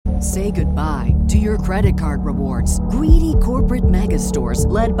Say goodbye to your credit card rewards. Greedy corporate mega stores,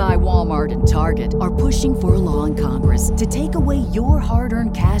 led by Walmart and Target, are pushing for a law in Congress to take away your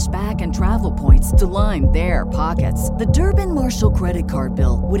hard-earned cash back and travel points to line their pockets. The Durbin-Marshall credit card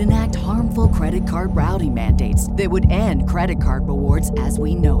bill would enact harmful credit card routing mandates that would end credit card rewards as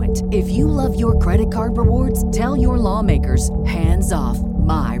we know it. If you love your credit card rewards, tell your lawmakers, hands off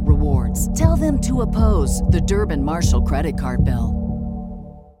my rewards. Tell them to oppose the Durbin-Marshall credit card bill.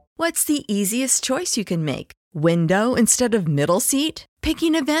 What's the easiest choice you can make? Window instead of middle seat?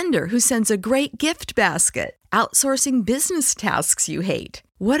 Picking a vendor who sends a great gift basket? Outsourcing business tasks you hate?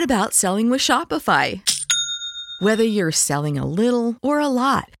 What about selling with Shopify? Whether you're selling a little or a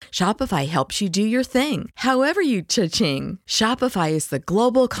lot, Shopify helps you do your thing, however you cha-ching. Shopify is the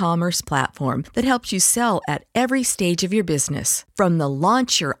global commerce platform that helps you sell at every stage of your business. From the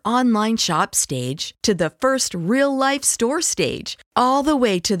launch your online shop stage to the first real-life store stage, all the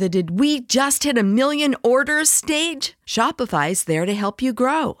way to the did we just hit 1 million orders stage. Shopify's there to help you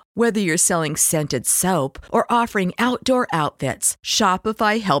grow. Whether you're selling scented soap or offering outdoor outfits,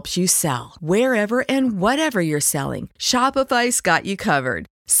 Shopify helps you sell. Wherever and whatever you're selling, Shopify's got you covered.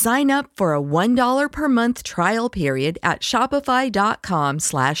 Sign up for a $1 per month trial period at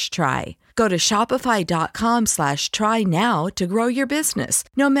shopify.com/try. Go to shopify.com/try now to grow your business,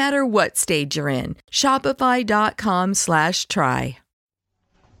 no matter what stage you're in. Shopify.com/try.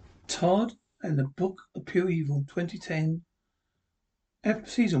 Todd and the Book of Pure Evil, 2010,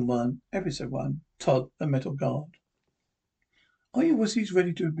 Season 1, Episode 1, Todd, the Metal Guard. Are you wussies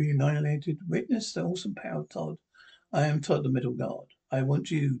ready to be annihilated? Witness the awesome power of Todd. I am Todd, the Metal Guard. I want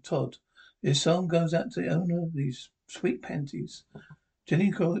you, Todd. This song goes out to the owner of these sweet panties.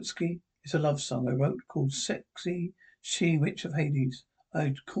 Jenny Kowalski. It's a love song I wrote called Sexy She Witch of Hades.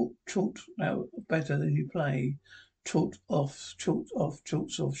 I chalked out better than you play. Chalked off, chalked off,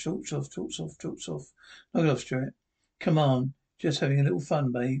 chalked off, chalked off, chalked off, chalked off. Knock it off, Stuart. Come on. Just having a little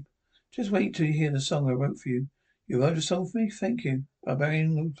fun, babe. Just wait till you hear the song I wrote for you. You wrote a song for me? Thank you.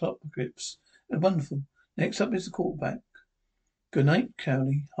 Barbarian Apocalypse. Wonderful. Next up is the quarterback. Good night,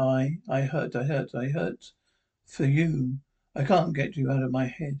 Cowley. Hi. I hurt for you. I can't get you out of my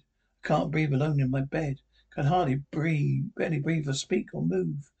head. I can't breathe alone in my bed. Can hardly breathe, barely breathe or speak or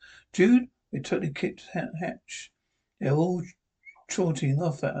move. Jude, we totally kicked hatch. They're all trotting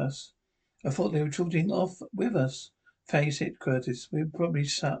off at us. I thought they were trotting off with us. Face it, Curtis, we're probably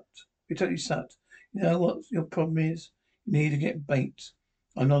sucked. We totally sucked. You know what your problem is? You need to get baked.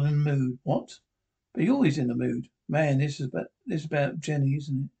 I'm not in the mood. What? But you're always in the mood. Man, this is about Jenny,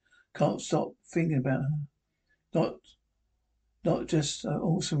 isn't it? Can't stop thinking about her. Not just an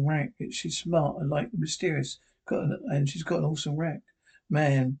awesome rack. She's smart and like mysterious. And she's got an awesome rack.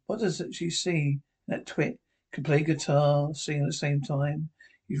 Man, what does she see? That twit can play guitar, sing at the same time.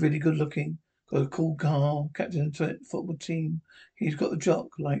 He's really good looking. Got a cool car, captain of the football team. He's got a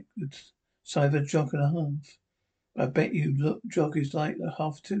jock like the size of a jock and a half. I bet you jock is like the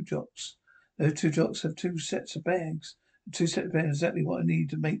half two jocks. Those two jocks have 2 sets of bags. 2 sets of bags is exactly what I need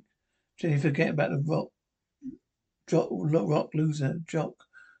to make Jenny forget about the rock loser, jock,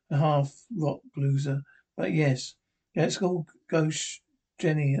 and half rock loser. But yes, let's go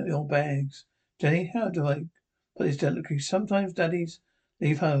Jenny, your bags. Jenny, how do I put this delicately? Sometimes daddies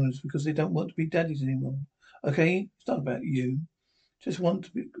leave homes because they don't want to be daddies anymore. Okay, it's not about you. Just want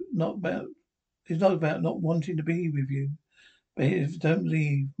to be it's not about not wanting to be with you. But if don't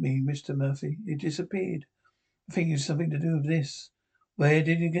leave me, Mr. Murphy. It disappeared. I think it's something to do with this. Where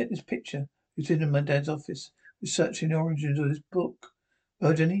did you get this picture? It's in my dad's office, researching the origins of this book.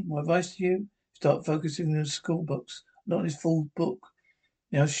 Well, Jenny, my advice to you, start focusing on the school books, not this full book.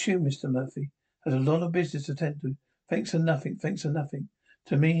 Now shoo, Mr. Murphy. Has a lot of business to tend to. Thanks for nothing.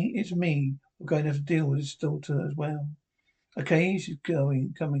 To me, it's me. We're going to have to deal with this daughter as well. Okay, she's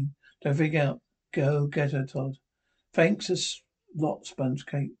coming. Don't freak out. Go get her, Todd. Thanks a lot,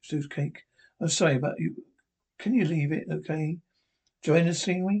 Sue's cake. I'm sorry about you. Can you leave it, okay? Join the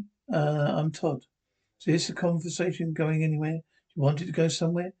scenery? I'm Todd. Is this a conversation going anywhere? You wanted to go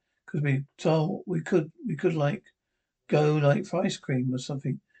somewhere? Because we told we could like go like for ice cream or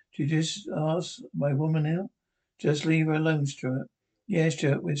something. Did you just ask my woman out? Just leave her alone, Stuart. Yeah,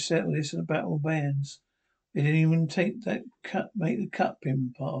 Stuart, we'll settle this in a battle of bands. They didn't even make the cut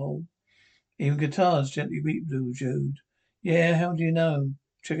pin hole. Even guitars gently weep, little Jude. Yeah, how do you know?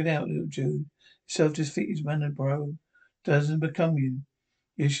 Check it out, little Jude. Self-defeated manner, bro. Doesn't become you.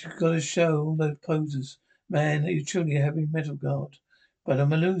 You should gotta show all those posers, man, that you're truly a heavy metal guard. But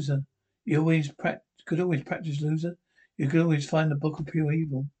I'm a loser. You could always practice, loser. You could always find the Book of Pure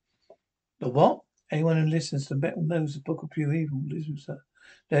Evil. The what? Anyone who listens to metal knows the Book of Pure Evil. Listen, sir.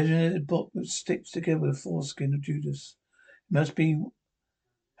 Legendary book that sticks together the foreskin of Judas. It must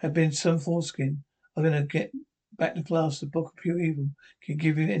have been some foreskin. I'm gonna get back to class. The book of pure evil can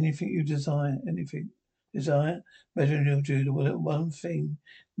give you anything you desire. Anything. Desire? Legendary Judas. Well, one thing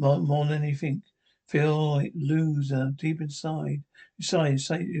more than anything. Feel like loser deep inside. Besides,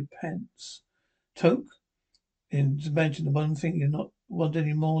 say your pants. Toke? Imagine the one thing you're not want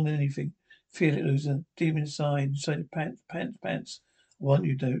any more than anything. Feel it, loser. Deep inside. Say the pants. I want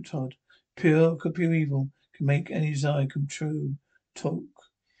you, don't, Todd. Pure evil can make any desire come true. Talk.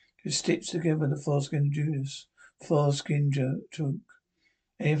 Just stitch together the foreskin of Judas. Foreskin joke.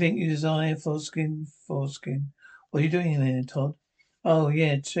 Anything you desire, foreskin. What are you doing in there, Todd? Oh,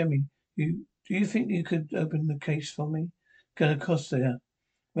 yeah, tell me. Do you think you could open the case for me? Gonna cost you.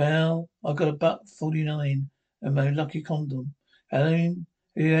 Well, I got $1.49 and my lucky condom. Helen,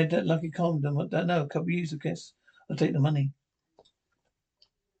 you had that lucky condom? I don't know, a couple of years, I guess. I'll take the money.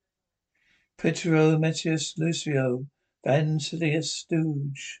 Petro Metius Lucio Van Silius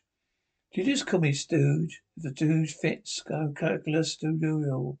Stooge. Do you just call me Stooge? If the Stooge fits, go calculus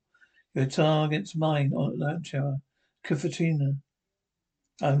studio. Your tar against mine on lunch hour. Cafetina.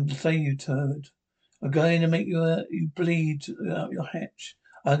 I'm to say you turd. I'm going to make you bleed out your hatch.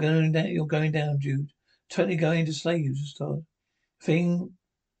 You're going down, Jude. Totally going to slay you, Todd. Thing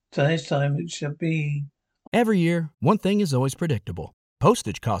to this time it shall be. Every year, one thing is always predictable.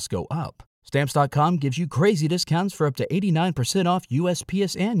 Postage costs go up. Stamps.com gives you crazy discounts for up to 89% off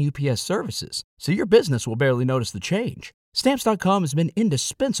USPS and UPS services, so your business will barely notice the change. Stamps.com has been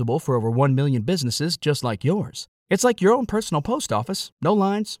indispensable for over 1 million businesses just like yours. It's like your own personal post office. No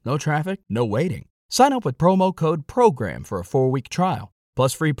lines, no traffic, no waiting. Sign up with promo code PROGRAM for a 4-week trial,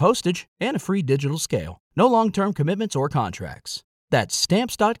 plus free postage and a free digital scale. No long-term commitments or contracts. That's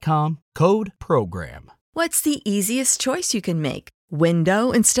Stamps.com, code PROGRAM. What's the easiest choice you can make?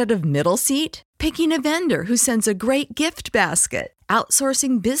 Window instead of middle seat? Picking a vendor who sends a great gift basket?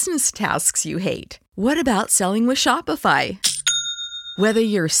 Outsourcing business tasks you hate? What about selling with Shopify? Whether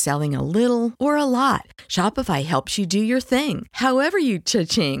you're selling a little or a lot, Shopify helps you do your thing, however you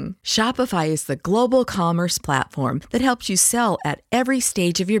cha-ching. Shopify is the global commerce platform that helps you sell at every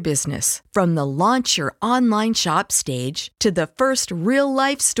stage of your business. From the launch your online shop stage to the first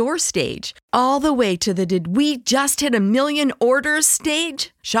real-life store stage, all the way to the did we just hit 1 million orders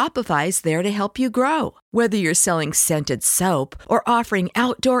stage. Shopify's there to help you grow. Whether you're selling scented soap or offering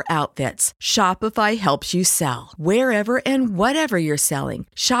outdoor outfits, Shopify helps you sell. Wherever and whatever you're selling,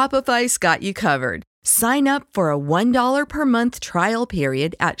 Shopify's got you covered. Sign up for a $1 per month trial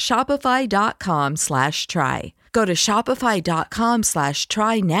period at shopify.com/try. Go to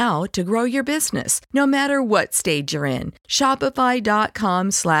shopify.com/try now to grow your business, no matter what stage you're in.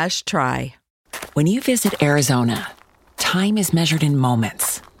 Shopify.com/try. When you visit Arizona, time is measured in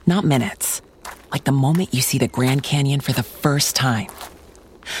moments, not minutes. Like the moment you see the Grand Canyon for the first time.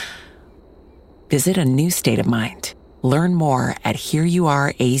 Visit a new state of mind. Learn more at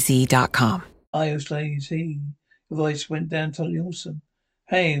hereyouareaz.com. I was lazy. The voice went down totally awesome.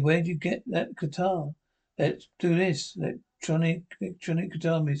 Hey, where'd you get that guitar? Let's do this. Electronic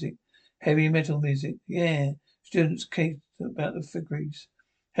guitar music. Heavy metal music. Yeah. Students case about the figures.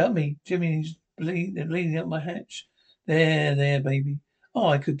 Help me. Jimmy's bleeding up my hatch. There, baby. Oh,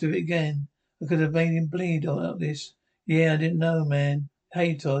 I could do it again. I could have made him bleed all like this. Yeah, I didn't know, man.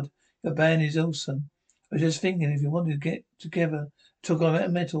 Hey, Todd, your band is awesome. I was just thinking if you wanted to get together, talk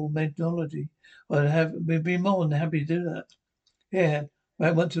about methodology, we'd be more than happy to do that. Yeah, I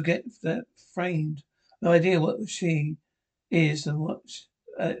want to get that framed. No idea what she is and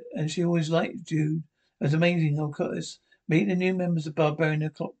she always liked Jude. It was amazing, of course. Meet the new members of Barbarian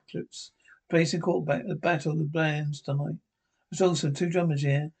Apocalypse. Placing quarterback the Battle of the Bands tonight. There's also 2 drummers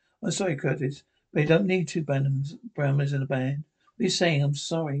here. I'm sorry, Curtis, but you don't need 2 drummers in a band. What are you saying? I'm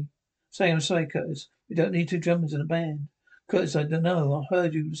sorry. I'm sorry, Curtis. We don't need 2 drummers in a band. Curtis, I don't know. I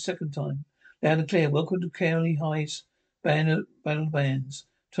heard you the second time. Loud and clear. Welcome to County High's Battle of Bands.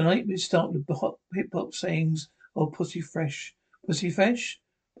 Tonight we start with hip hop sayings of Pussy Fresh. Pussy Fresh?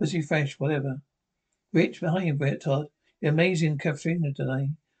 Pussy Fresh, whatever. Rich, behind you, Brett Todd. You're amazing, Katharina, today.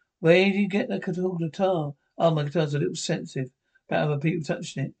 Where did you get the guitar? Oh, my guitar's a little sensitive about other people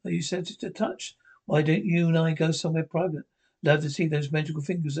touching it. Are you sensitive to touch? Why don't you and I go somewhere private? Love to see those magical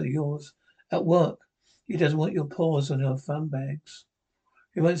fingers of yours. At work. He doesn't want your paws on your thumb bags.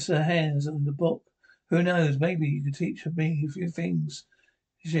 He wants their hands on the book. Who knows? Maybe you could teach me a few things.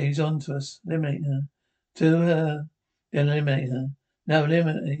 She's on to us. Eliminate her. Do her. Then eliminate her. No,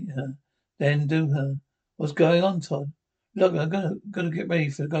 eliminate her. Then do her. What's going on, Todd? Look, I'm gonna get ready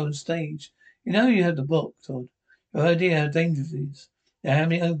for the golden stage. You know you have the book, Todd. Your idea how dangerous it is. Now hand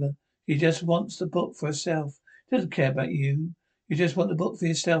me over. She just wants the book for herself. She doesn't care about you. You just want the book for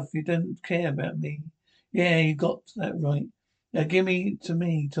yourself. You don't care about me. Yeah, you got that right. Now give me to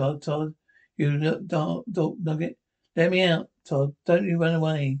me, Todd. You dog nugget. Let me out, Todd. Don't you run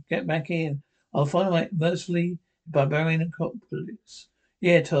away. Get back here. I'll find a way mercifully, barbarian acropolis.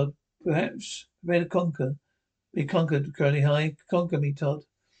 Yeah, Todd. Perhaps better be conquered, Curly High. Conquer me, Todd.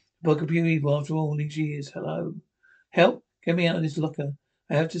 Book of pure evil after all these years. Hello. Help! Get me out of this locker.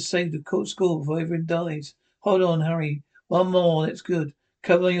 I have to save the court school before everyone dies. Hold on, hurry. One more, that's good.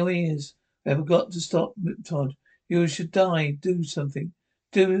 Cover your ears. We have got to stop, Todd. You should die. Do something.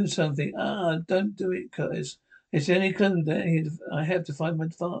 Do something. Don't do it, Curtis. It's the only clue that I have to find my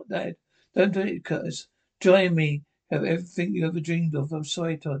dad. Don't do it, Curtis. Join me. Have everything you ever dreamed of. I'm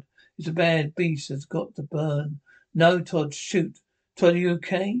sorry, Todd. It's a bad beast that's got to burn. No, Todd, shoot. Todd, are you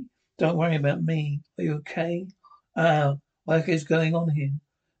okay? Don't worry about me. Are you okay? What is going on here?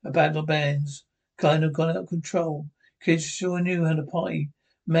 A battle of bands. Kind of gone out of control. Kids sure knew how to party.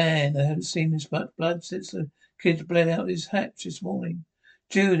 Man, I haven't seen this much blood since the kid bled out his hatch this morning.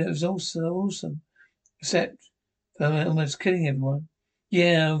 Jude, that was also awesome. Except for almost killing everyone.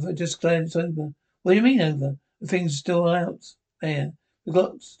 Yeah, I'm just glad it's over. What do you mean over? The thing's still out there. We've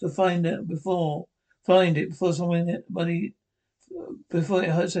got to find it before before it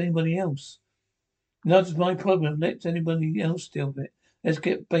hurts anybody else. Not my problem. Let anybody else deal with it. Let's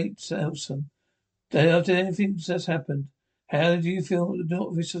get Bates Elson. After anything that's happened, how do you feel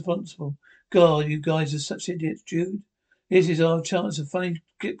not responsible? God, you guys are such idiots, Jude. This is our chance to finally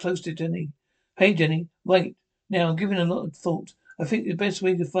get close to Jenny. Hey, Jenny, wait. Now, I'm giving a lot of thought. I think the best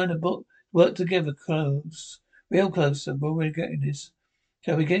way to find a book, work together real close, and we're getting this.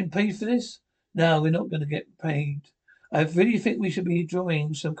 Shall we get paid for this? No, we're not going to get paid. I really think we should be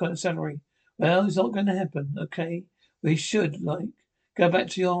drawing some kind of salary. Well, it's not going to happen, okay? We should, go back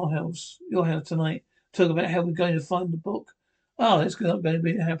to your house tonight, talk about how we're going to find the book. Oh, that's not going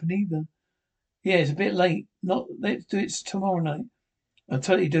to happen either. Yeah, it's a bit late. Let's do it tomorrow night. I'll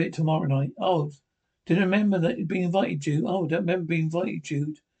totally do it tomorrow night. Oh, didn't remember that you'd been invited, Jude. Oh, don't remember being invited,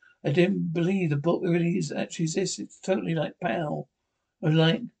 Jude. I didn't believe the book really actually exists. It's totally pow. I was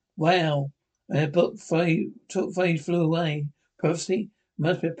like, wow. And the book flew away. Prophecy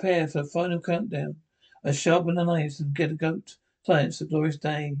must prepare for the final countdown. I sharpen the knives and get a goat. Science, a glorious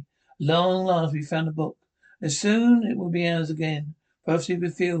day. Long last we found the book. And soon it will be ours again. Prophecy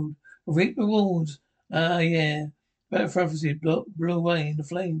fulfilled. Reap rewards. Yeah. That prophecy blew away in the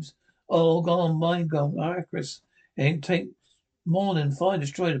flames. All gone, mind gone, Icarus. It takes more than fire to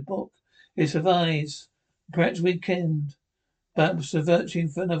destroy the book. It survives. Perhaps weekend. But searching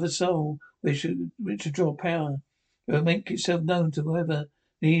for another soul which should draw power. It will make itself known to whoever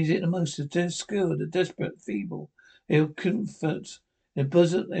needs it the most, the skilled, the desperate, feeble. They'll find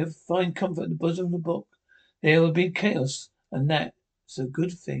comfort in the bosom of the book. There will be chaos, and that's a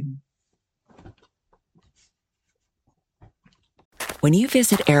good thing. When you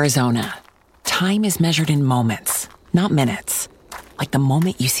visit Arizona, time is measured in moments, not minutes. Like the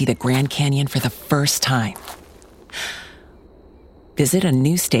moment you see the Grand Canyon for the first time. Visit a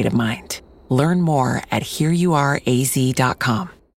new state of mind. Learn more at hereyouareaz.com.